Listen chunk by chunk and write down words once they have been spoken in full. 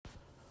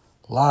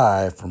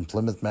Live from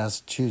Plymouth,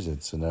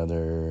 Massachusetts,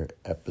 another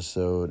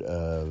episode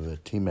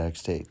of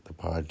TMAC Take. The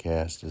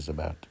podcast is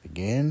about to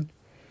begin,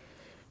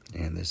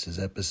 and this is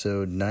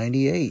episode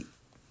 98.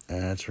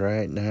 That's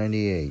right,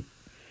 98.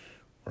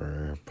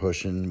 We're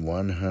pushing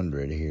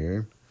 100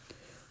 here.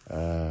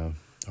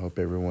 Hope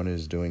everyone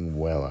is doing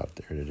well out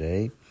there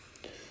today.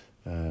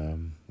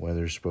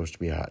 Weather's supposed to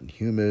be hot and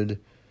humid.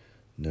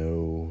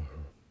 No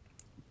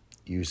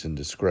use in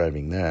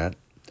describing that.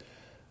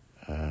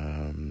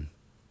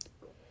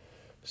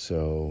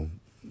 So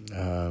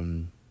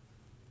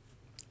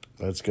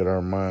let's get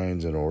our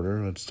minds in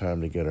order. It's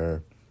time to get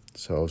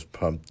ourselves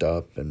pumped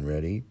up and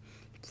ready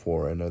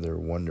for another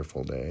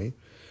wonderful day.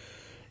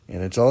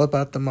 And it's all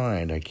about the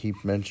mind. I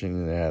keep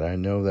mentioning that. I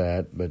know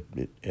that, but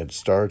it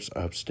starts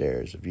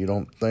upstairs. If you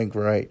don't think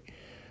right,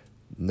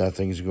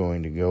 nothing's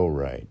going to go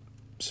right.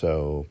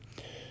 So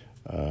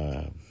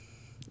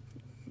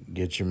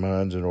get your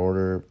minds in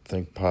order.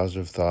 Think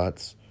positive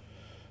thoughts.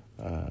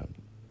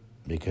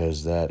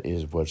 Because that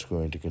is what's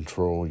going to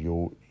control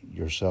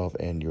yourself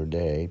and your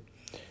day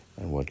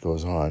and what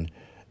goes on.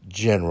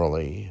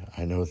 Generally,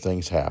 I know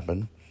things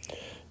happen.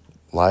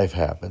 Life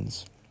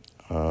happens.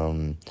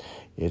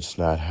 It's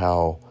not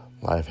how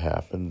life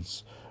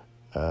happens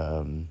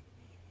or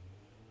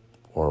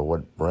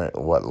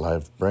what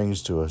life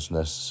brings to us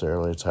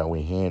necessarily. It's how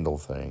we handle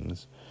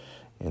things.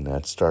 And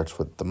that starts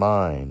with the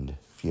mind.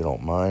 If you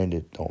don't mind,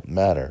 it don't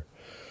matter.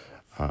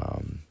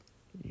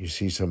 You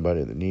see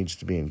somebody that needs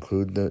to be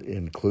include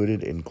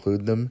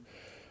them.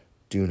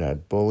 Do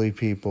not bully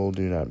people.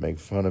 Do not make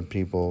fun of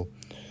people.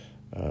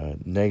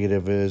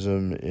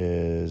 Negativism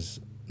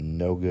is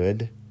no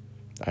good.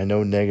 I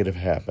know negative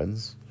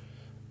happens,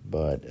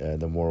 but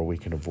the more we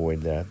can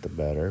avoid that, the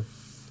better.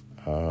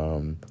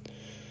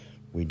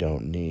 We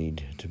don't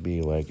need to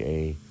be like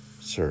a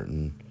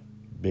certain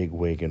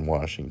bigwig in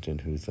Washington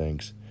who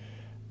thinks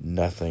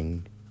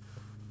nothing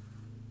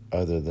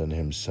other than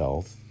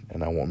himself.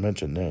 And I won't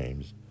mention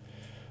names,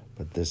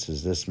 but this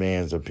is this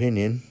man's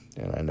opinion,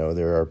 and I know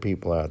there are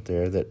people out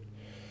there that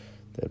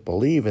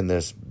believe in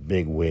this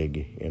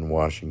bigwig in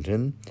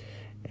Washington,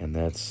 and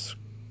that's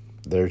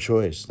their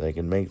choice. They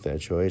can make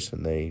that choice,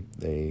 and they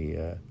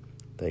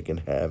can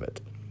have it.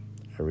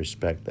 I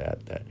respect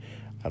that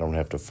I don't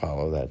have to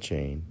follow that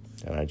chain,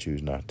 and I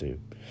choose not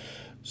to.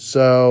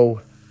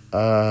 So,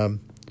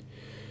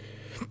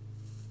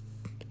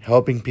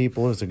 helping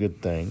people is a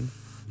good thing.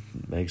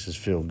 It makes us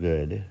feel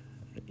good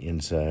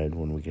inside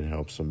when we can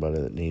help somebody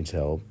that needs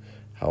help.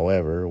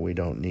 However, we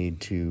don't need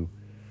to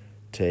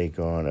take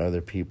on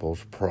other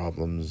people's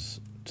problems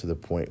to the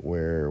point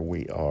where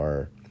we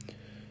are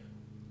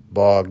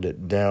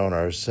bogged down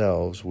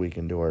ourselves. We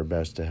can do our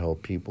best to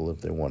help people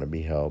if they want to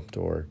be helped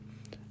or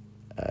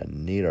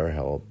need our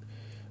help,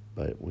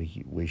 but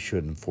we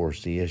shouldn't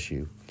force the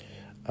issue.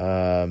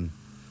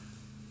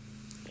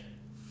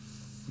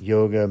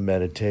 Yoga,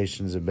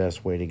 meditation is the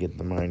best way to get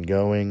the mind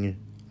going.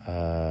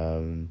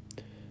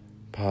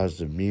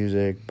 Positive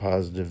music,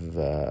 positive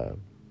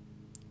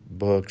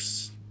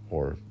books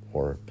or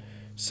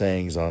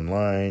sayings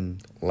online.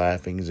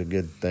 Laughing is a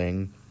good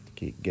thing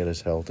to get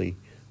us healthy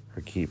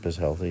or keep us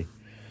healthy.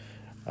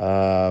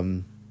 I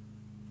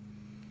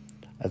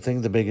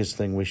think the biggest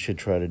thing we should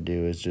try to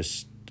do is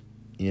just,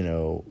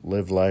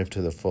 live life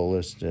to the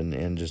fullest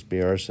and just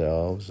be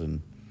ourselves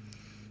and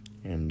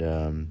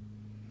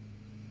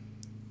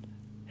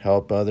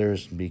help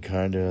others, be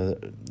kind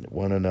to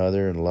one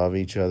another, and love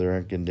each other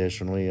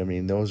unconditionally. I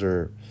mean,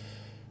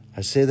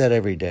 I say that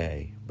every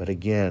day. But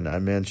again, I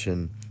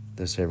mention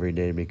this every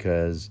day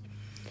because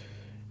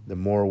the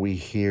more we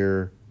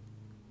hear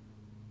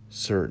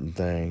certain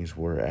things,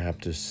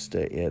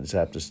 it's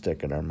apt to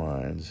stick in our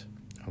minds,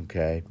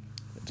 okay?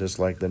 Just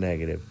like the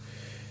negative.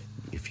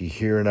 If you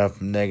hear enough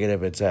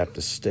negative, it's apt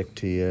to stick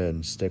to you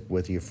and stick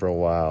with you for a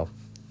while.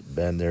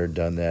 Been there,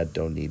 done that,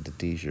 don't need the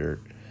t-shirt.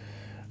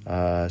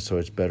 So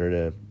it's better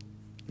to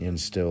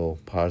instill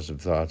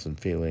positive thoughts and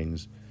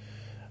feelings.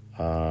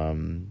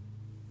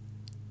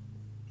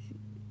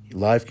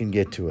 Life can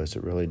get to us,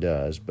 it really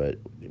does, but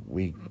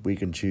we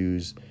can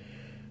choose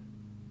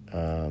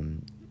the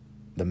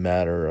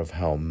matter of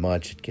how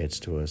much it gets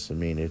to us. I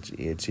mean,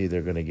 it's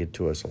either going to get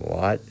to us a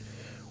lot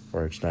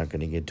or it's not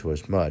going to get to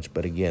us much.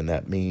 But again,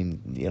 that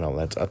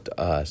that's up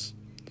to us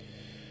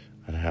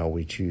on how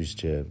we choose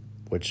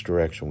which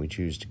direction we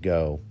choose to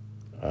go.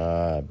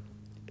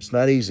 It's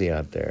not easy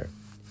out there.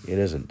 It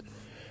isn't.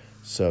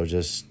 So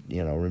just,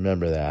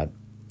 remember that,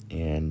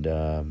 and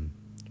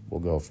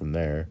we'll go from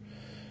there.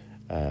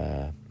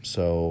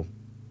 So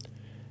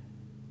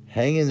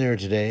hang in there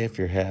today if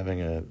you're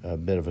having a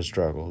bit of a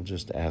struggle.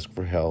 Just ask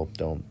for help.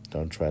 Don't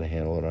try to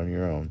handle it on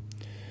your own.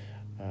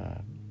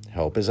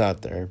 Help is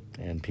out there,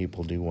 and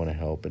people do want to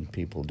help, and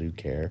people do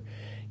care.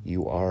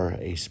 You are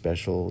a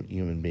special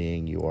human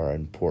being. You are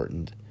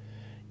important.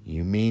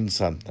 You mean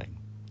something.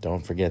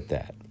 Don't forget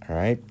that, all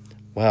right?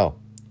 Well,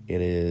 it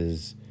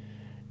is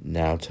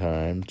now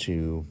time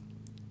to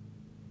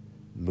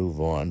move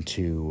on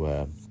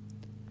to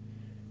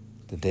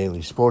the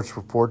daily sports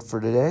report for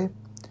today.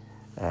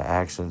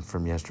 action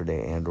from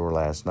yesterday and or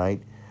last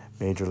night.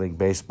 Major League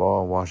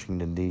Baseball,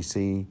 Washington,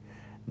 D.C.,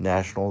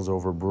 Nationals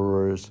over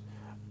Brewers,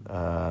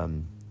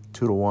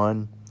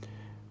 2-1.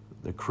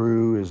 The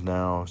Crew is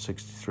now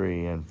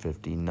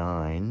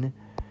 63-59.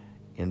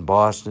 In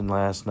Boston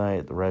last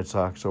night, the Red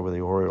Sox over the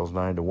Orioles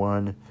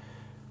 9-1.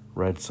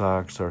 Red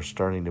Sox are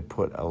starting to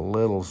put a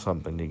little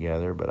something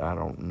together, but I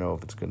don't know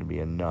if it's going to be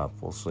enough.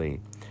 We'll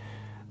see.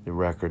 The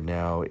record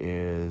now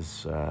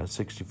is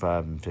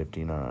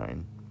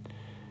 65-59.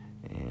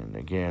 And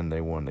again, they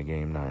won the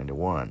game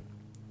 9-1.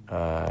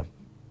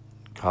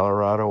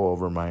 Colorado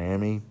over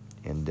Miami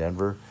in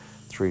Denver,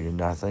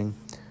 3-0.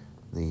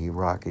 The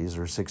Rockies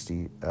are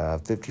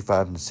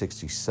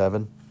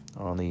 55-67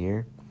 on the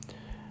year.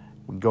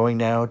 Going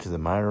now to the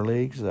minor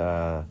leagues,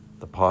 the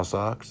Paw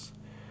Sox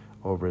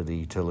over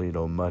the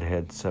Toledo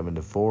Mudhead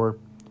 7-4.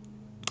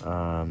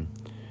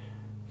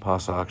 Paw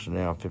Sox are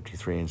now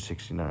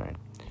 53-69.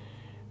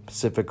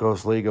 Pacific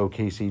Coast League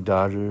OKC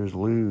Dodgers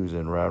lose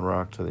in Round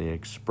Rock to the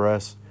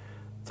Express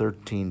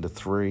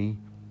 13-3.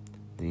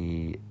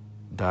 The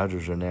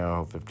Dodgers are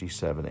now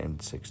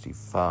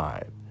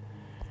 57-65.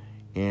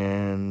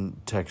 In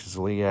Texas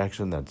League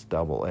action, that's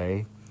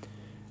Double-A.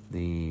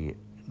 The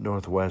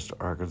Northwest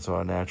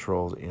Arkansas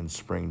Naturals in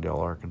Springdale,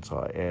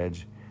 Arkansas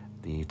edge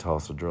the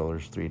Tulsa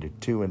Drillers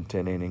 3-2 in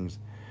 10 innings.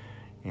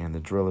 And the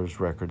Drillers'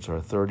 records are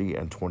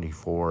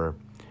 30-24,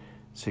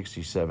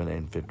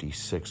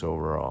 67-56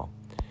 overall.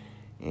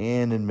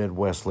 And in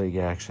Midwest League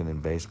action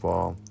in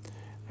baseball,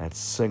 that's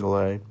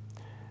Single-A.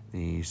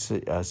 The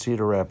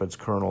Cedar Rapids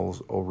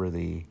Colonels over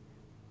the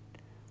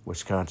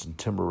Wisconsin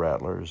Timber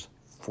Rattlers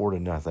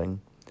 4-0.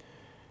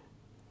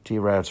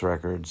 T-Rats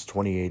records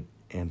 28-25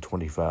 and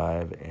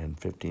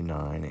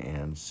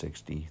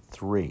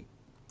 59-63.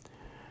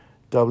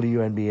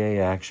 WNBA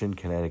action,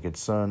 Connecticut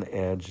Sun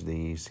edged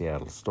the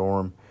Seattle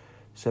Storm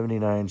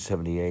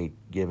 79-78,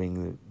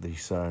 giving the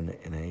Sun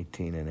an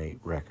 18-8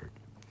 record.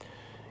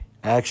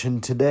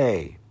 Action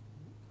today,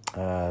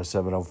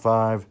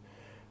 7:05.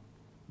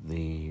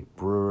 The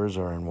Brewers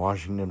are in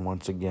Washington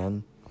once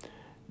again.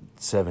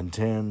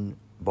 7:10,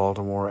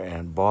 Baltimore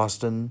and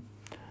Boston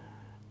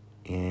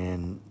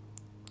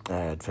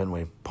at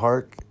Fenway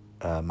Park.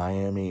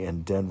 Miami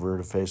and Denver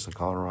to face the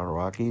Colorado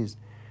Rockies.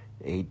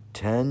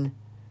 8:10,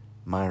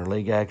 minor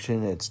league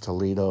action. It's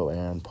Toledo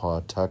and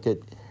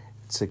Pawtucket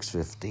at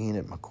 6:15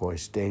 at McCoy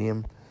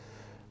Stadium.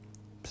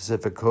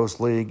 Pacific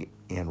Coast League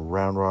in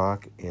Round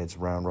Rock. It's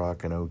Round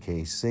Rock and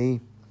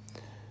OKC.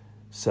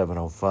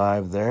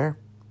 7:05 there.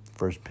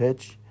 First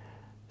pitch.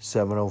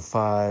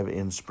 7:05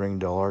 in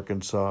Springdale,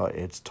 Arkansas.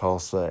 It's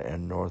Tulsa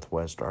and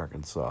Northwest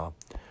Arkansas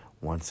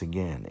once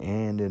again.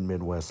 And in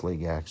Midwest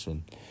League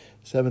action,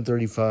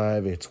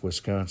 7:35, it's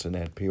Wisconsin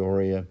at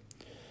Peoria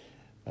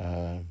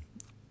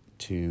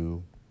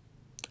to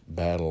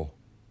battle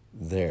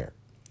there.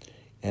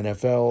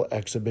 NFL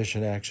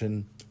exhibition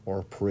action,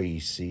 or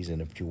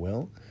preseason, if you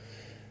will.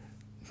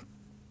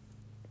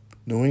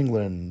 New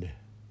England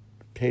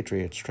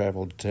Patriots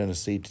travel to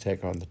Tennessee to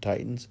take on the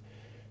Titans.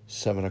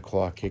 7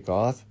 o'clock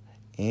kickoff.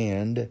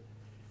 And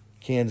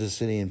Kansas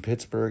City and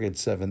Pittsburgh at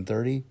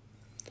 7:30.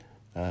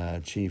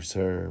 Chiefs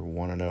are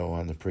 1-0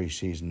 on the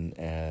preseason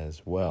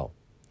as well.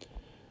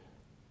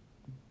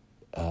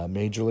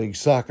 Major League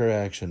Soccer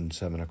action,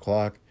 7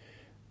 o'clock.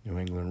 New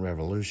England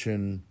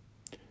Revolution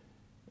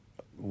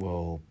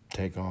will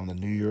take on the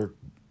New York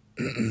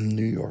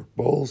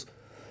Bulls.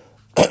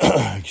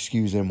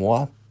 Excuse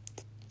moi.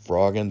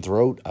 Frog in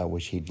throat. I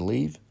wish he'd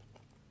leave.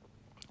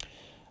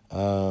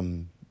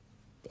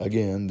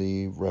 Again,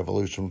 the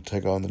Revolution will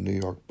take on the New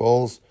York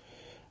Bulls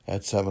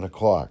at 7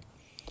 o'clock.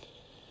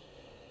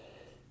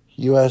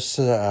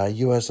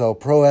 USL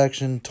Pro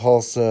action,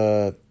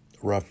 Tulsa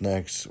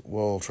Roughnecks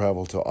will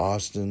travel to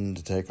Austin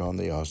to take on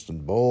the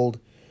Austin Bold,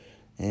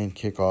 and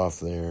kickoff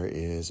there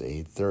is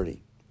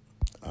 8:30.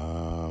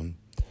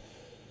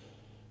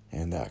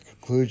 And that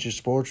concludes your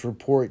sports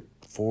report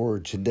for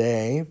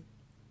today.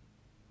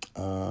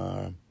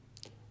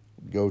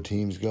 Go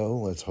teams go.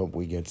 Let's hope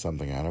we get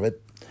something out of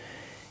it.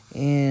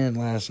 And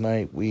last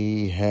night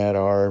we had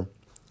our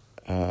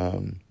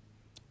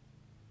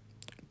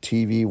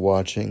TV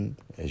watching,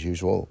 as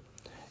usual.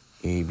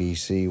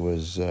 ABC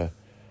was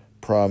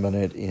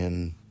prominent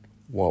in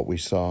what we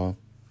saw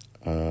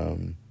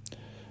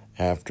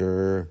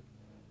after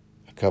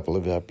a couple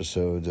of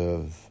episodes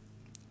of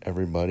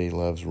Everybody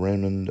Loves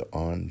Raymond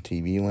on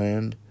TV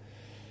Land.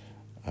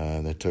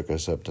 That took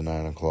us up to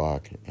 9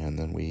 o'clock, and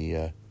then we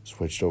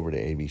switched over to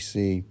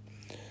ABC,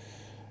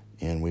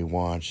 and we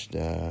watched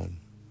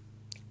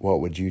What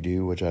Would You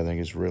Do, which I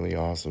think is really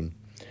awesome,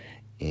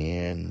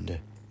 and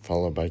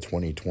followed by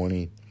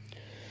 2020.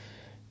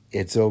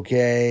 It's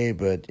okay,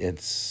 but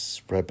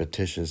it's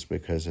repetitious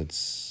because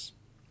it's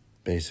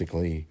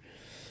basically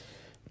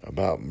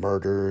about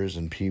murders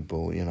and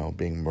people,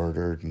 being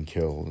murdered and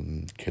killed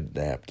and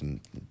kidnapped and,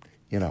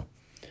 a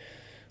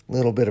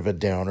little bit of a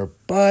downer,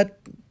 but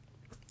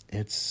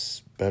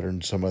it's better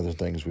than some other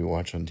things we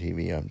watch on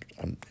TV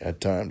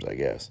at times, I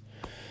guess.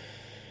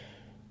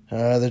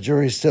 The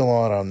jury's still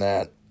on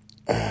that.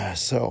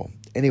 So,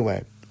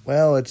 anyway,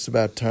 well, it's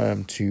about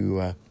time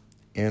to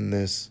end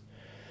this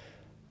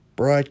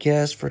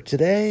broadcast for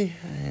today.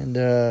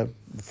 And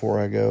before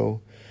I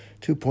go,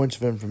 2 points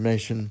of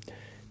information.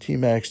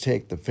 TMAC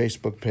Take, the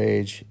Facebook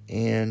page,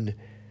 and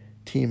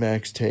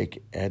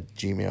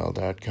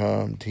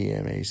tmaxtake@gmail.com,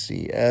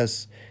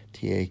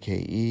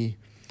 TMACSTAKE.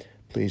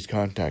 Please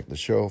contact the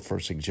show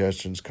for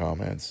suggestions,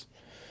 comments,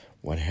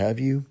 what have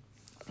you.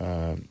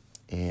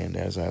 And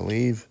as I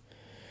leave,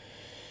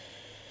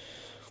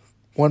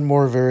 one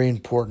more very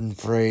important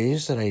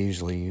phrase that I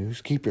usually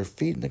use: keep your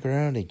feet in the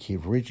ground and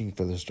keep reaching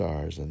for the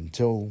stars.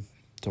 Until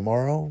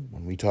tomorrow,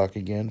 when we talk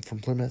again from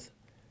Plymouth,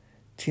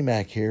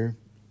 TMAC here.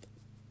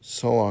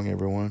 So long,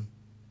 everyone.